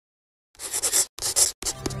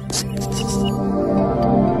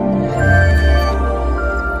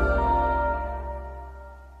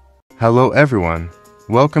Hello everyone,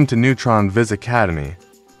 welcome to Neutron Viz Academy.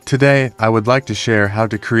 Today, I would like to share how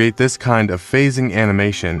to create this kind of phasing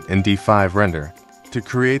animation in D5 Render. To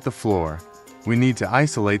create the floor, we need to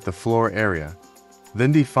isolate the floor area.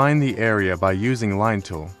 Then define the area by using Line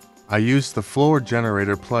Tool. I used the Floor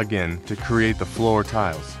Generator plugin to create the floor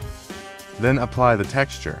tiles. Then apply the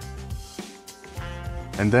texture.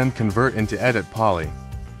 And then convert into Edit Poly.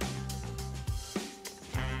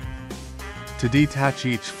 To detach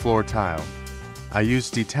each floor tile, I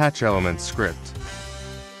use Detach Element script.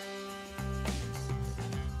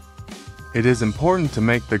 It is important to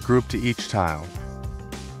make the group to each tile.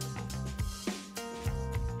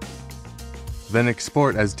 Then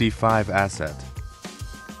export as D5 asset.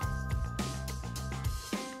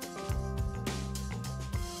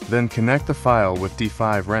 Then connect the file with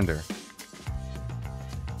D5 Render.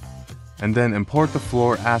 And then import the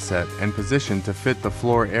floor asset and position to fit the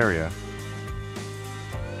floor area.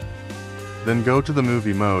 Then go to the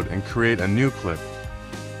movie mode and create a new clip.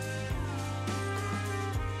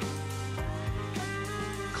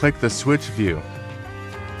 Click the switch view.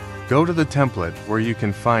 Go to the template where you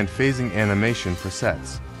can find phasing animation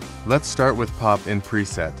presets. Let's start with Pop In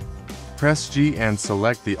preset. Press G and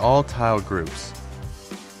select the all tile groups.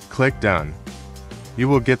 Click Done. You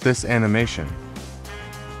will get this animation.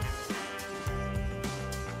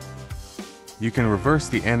 You can reverse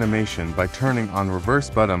the animation by turning on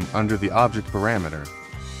Reverse button under the object parameter.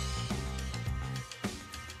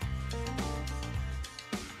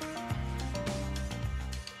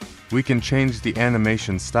 We can change the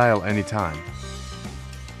animation style anytime.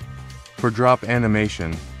 For drop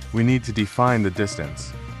animation, we need to define the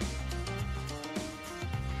distance.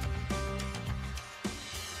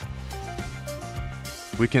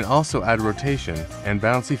 We can also add rotation and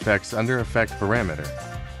bounce effects under Effect parameter.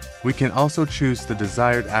 We can also choose the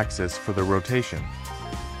desired axis for the rotation.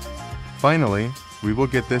 Finally, we will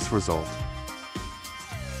get this result.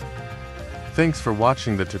 Thanks for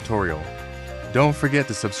watching the tutorial. Don't forget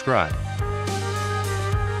to subscribe.